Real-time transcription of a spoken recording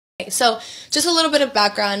So just a little bit of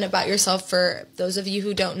background about yourself for those of you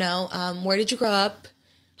who don't know. Where did you grow up?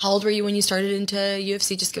 How old were you when you started into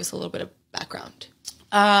UFC? Just give us a little bit of background.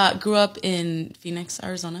 Grew up in Phoenix,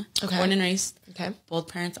 Arizona. Okay. Born and raised. Okay. Both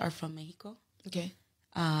parents are from Mexico. Okay.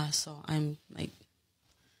 So I'm like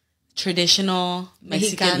traditional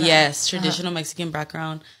Mexican. Mexicana. Yes, traditional Mexican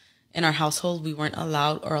background. In our household, we weren't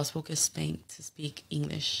allowed or else we could speak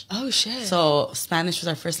English. Oh, shit. So Spanish was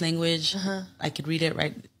our first language. I could read it,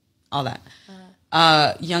 write, all that.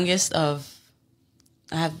 Youngest of,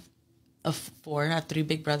 I have four. I have three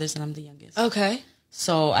big brothers and I'm the youngest. Okay.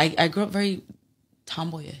 So I grew up very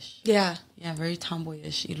tomboyish. Yeah. Yeah, very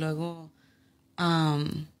tomboyish. Y luego,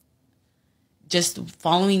 just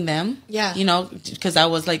following them. Yeah. You know, because I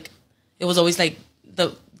was like, it was always like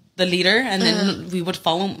the leader, and then we would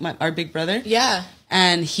follow our big brother. Yeah.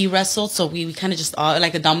 And he wrestled, so we kind of just all,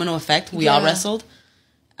 like a domino effect. We all wrestled.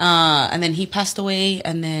 And then he passed away,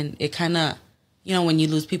 and then it kind of, you know, when you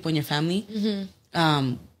lose people in your family,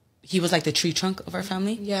 he was like the tree trunk of our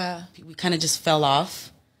family. Yeah. We kind of just fell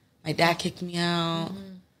off. My dad kicked me out.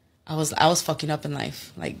 I was fucking up in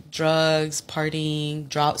life, like drugs,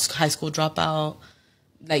 partying, high school dropout,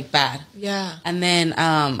 like bad. Yeah. And then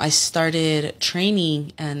I started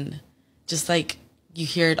training, and just like you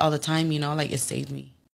hear it all the time, you know, like it saved me.